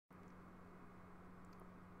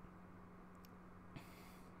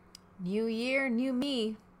New year, new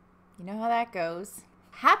me. You know how that goes.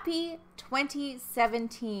 Happy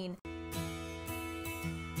 2017.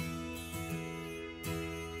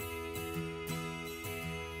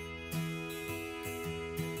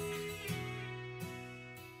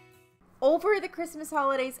 Over the Christmas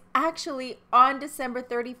holidays, actually on December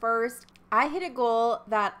 31st, I hit a goal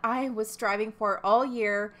that I was striving for all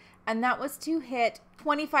year, and that was to hit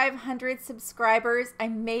 2,500 subscribers. I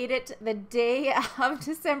made it the day of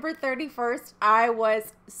December 31st. I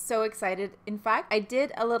was so excited. In fact, I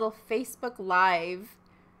did a little Facebook Live.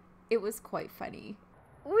 It was quite funny.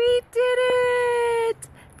 We did it!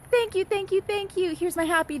 Thank you, thank you, thank you. Here's my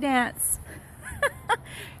happy dance.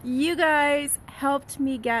 You guys helped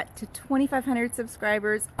me get to 2,500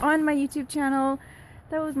 subscribers on my YouTube channel.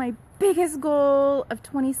 That was my biggest goal of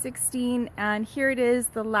 2016, and here it is,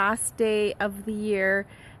 the last day of the year,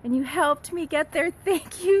 and you helped me get there.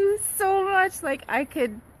 Thank you so much. Like, I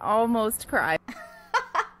could almost cry.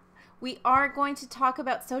 We are going to talk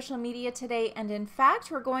about social media today, and in fact,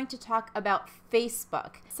 we're going to talk about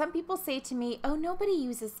Facebook. Some people say to me, oh, nobody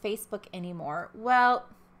uses Facebook anymore. Well,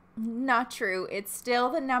 not true. It's still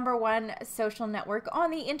the #1 social network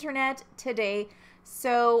on the internet today.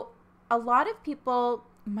 So a lot of people,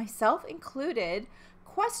 myself included,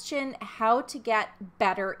 question how to get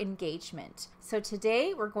better engagement. So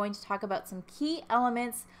today we're going to talk about some key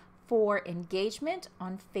elements for engagement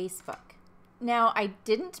on Facebook. Now, I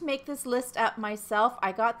didn't make this list up myself.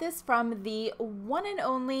 I got this from the one and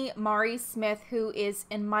only Mari Smith, who is,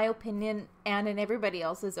 in my opinion, and in everybody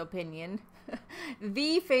else's opinion,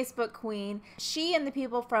 the Facebook queen. She and the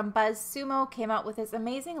people from BuzzSumo came out with this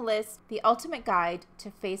amazing list, the ultimate guide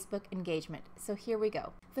to Facebook engagement. So here we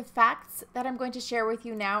go. The facts that I'm going to share with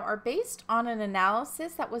you now are based on an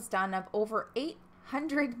analysis that was done of over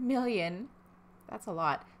 800 million, that's a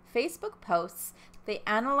lot, Facebook posts. They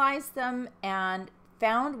analyzed them and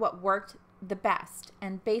found what worked the best.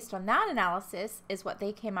 And based on that analysis is what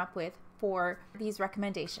they came up with for these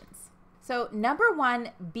recommendations. So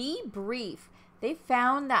 #1, be brief. They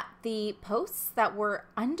found that the posts that were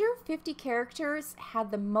under 50 characters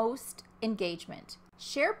had the most engagement.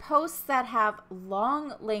 Share posts that have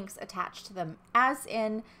long links attached to them, as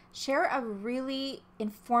in share a really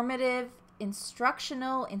informative,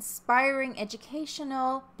 instructional, inspiring,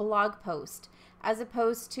 educational blog post, as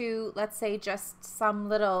opposed to, let's say, just some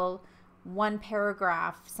little one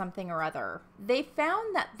paragraph something or other. They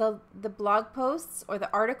found that the blog posts or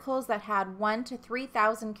the articles that had 1,000 to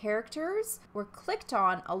 3,000 characters were clicked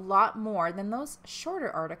on a lot more than those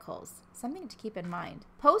shorter articles. Something to keep in mind.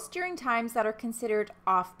 Post during times that are considered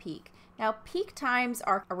off-peak. Now, peak times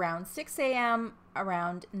are around 6 a.m.,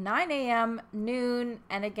 around 9 a.m., noon,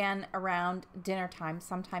 and again around dinner time,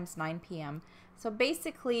 sometimes 9 p.m. So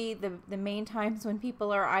basically, the main times when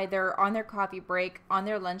people are either on their coffee break, on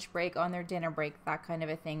their lunch break, on their dinner break, that kind of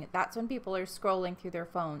a thing, that's when people are scrolling through their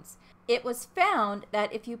phones. It was found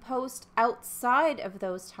that if you post outside of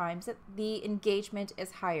those times, that the engagement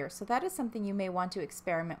is higher. So that is something you may want to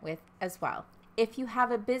experiment with as well. If you have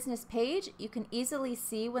a business page, you can easily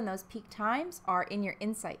see when those peak times are in your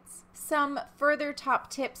insights. Some further top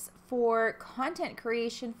tips for content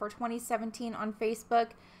creation for 2017 on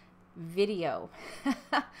Facebook. Video.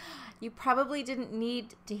 You probably didn't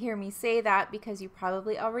need to hear me say that because you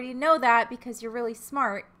probably already know that because you're really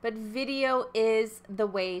smart, but video is the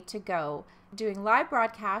way to go. Doing live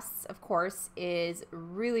broadcasts, of course, is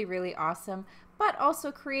really, really awesome, but also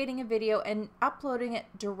creating a video and uploading it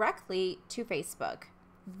directly to Facebook.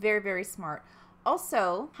 Very, very smart.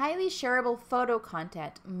 Also, highly shareable photo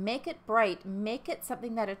content. Make it bright. Make it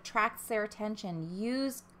something that attracts their attention.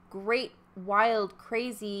 Use great, wild,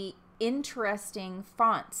 crazy, interesting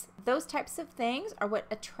fonts. Those types of things are what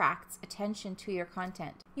attracts attention to your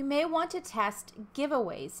content. You may want to test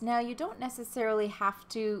giveaways. Now, you don't necessarily have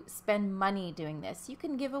to spend money doing this. You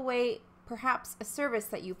can give away perhaps a service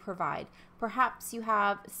that you provide. Perhaps you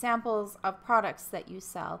have samples of products that you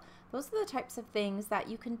sell. Those are the types of things that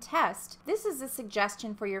you can test. This is a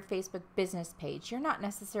suggestion for your Facebook business page. You're not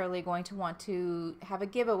necessarily going to want to have a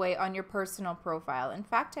giveaway on your personal profile. In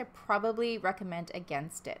fact, I probably recommend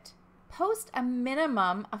against it. Post a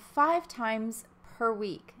minimum of 5 times per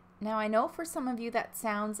week. Now, I know for some of you that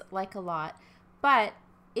sounds like a lot, but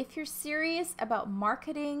if you're serious about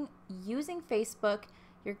marketing using Facebook,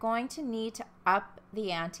 you're going to need to up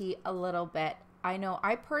the ante a little bit. I know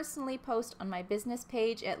I personally post on my business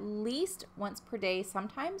page at least once per day.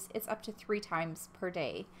 Sometimes it's up to 3 times per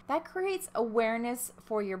day. That creates awareness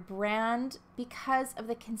for your brand because of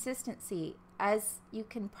the consistency. As you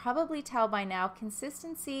can probably tell by now,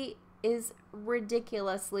 consistency is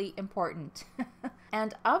ridiculously important.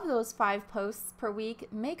 And of those 5 posts per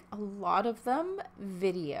week, make a lot of them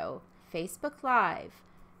video, Facebook Live,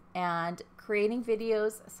 and creating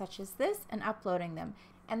videos such as this and uploading them.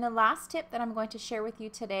 And the last tip that I'm going to share with you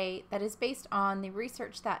today that is based on the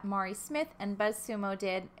research that Mari Smith and BuzzSumo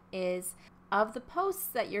did is of the posts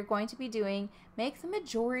that you're going to be doing, make the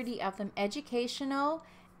majority of them educational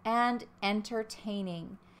and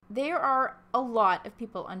entertaining. There are a lot of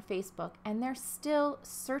people on Facebook and they're still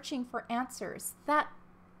searching for answers.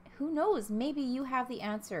 Who knows, maybe you have the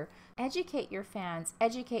answer. Educate your fans,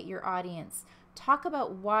 educate your audience. Talk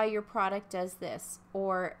about why your product does this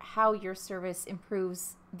or how your service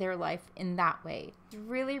improves their life in that way. It's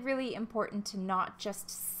really, really important to not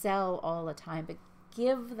just sell all the time, but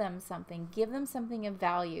give them something of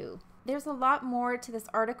value. There's a lot more to this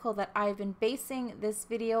article that I've been basing this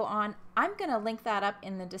video on. I'm going to link that up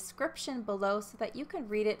in the description below so that you can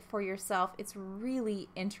read it for yourself. It's really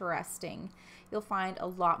interesting. You'll find a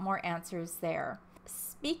lot more answers there.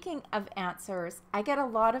 Speaking of answers, I get a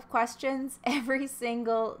lot of questions every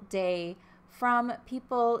single day from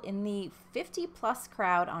people in the 50+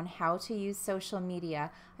 crowd on how to use social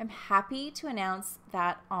media. I'm happy to announce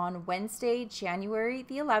that on Wednesday, January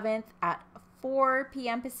the 11th at 4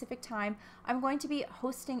 p.m. Pacific time, I'm going to be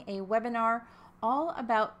hosting a webinar all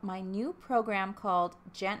about my new program called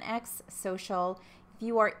Gen X Social. If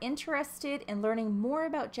you are interested in learning more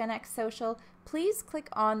about Gen X Social, please click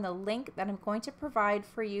on the link that I'm going to provide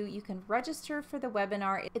for you. You can register for the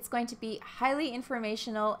webinar. It's going to be highly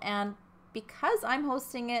informational and, because I'm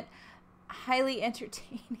hosting it, highly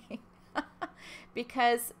entertaining.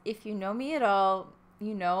 Because if you know me at all,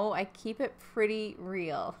 you know I keep it pretty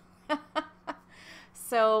real.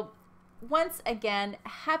 So once again,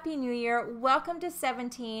 Happy New Year. Welcome to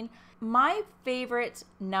 17. My favorite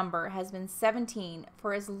number has been 17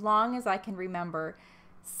 for as long as I can remember.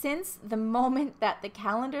 Since the moment that the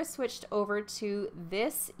calendar switched over to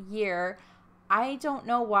this year, I don't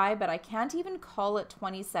know why, but I can't even call it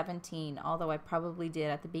 2017, although I probably did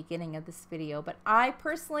at the beginning of this video. But I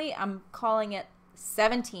personally am calling it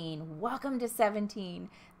 17. Welcome to 17.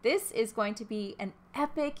 This is going to be an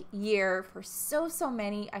epic year for so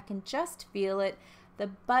many. I can just feel it. The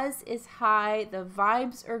buzz is high. The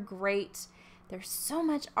vibes are great. There's so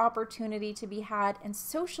much opportunity to be had, and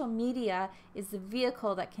social media is the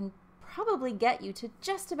vehicle that can probably get you to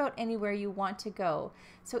just about anywhere you want to go.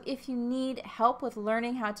 So if you need help with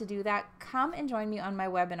learning how to do that, come and join me on my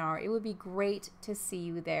webinar. It would be great to see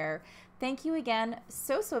you there. Thank you again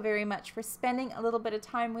so very much for spending a little bit of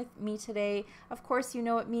time with me today. Of course, you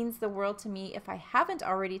know it means the world to me. If I haven't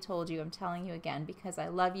already told you, I'm telling you again because I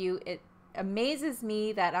love you. It amazes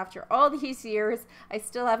me that after all these years, I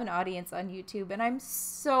still have an audience on YouTube, and I'm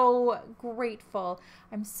so grateful.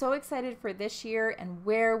 I'm so excited for this year and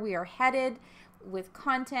where we are headed with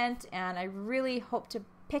content, and I really hope to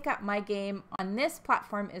pick up my game on this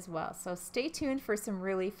platform as well. So stay tuned for some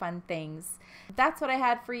really fun things. That's what I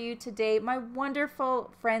had for you today, my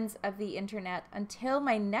wonderful friends of the internet. Until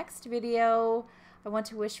my next video, I want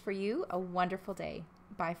to wish for you a wonderful day.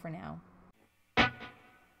 Bye for now.